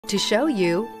to show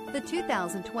you the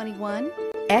 2021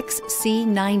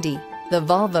 XC90. The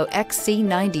Volvo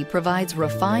XC90 provides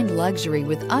refined luxury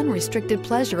with unrestricted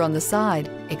pleasure on the side.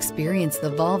 Experience the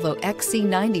Volvo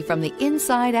XC90 from the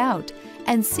inside out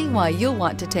and see why you'll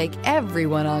want to take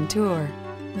everyone on tour.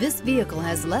 This vehicle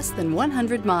has less than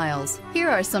 100 miles. Here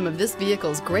are some of this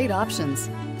vehicle's great options: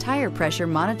 tire pressure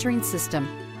monitoring system,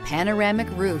 panoramic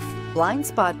roof, blind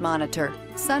spot monitor,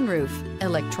 sunroof,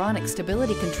 electronic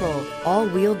stability control,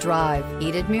 all-wheel drive,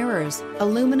 heated mirrors,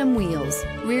 aluminum wheels,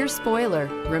 rear spoiler,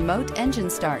 remote engine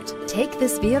start. Take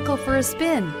this vehicle for a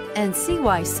spin and see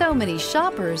why so many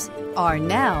shoppers are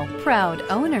now proud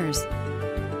owners.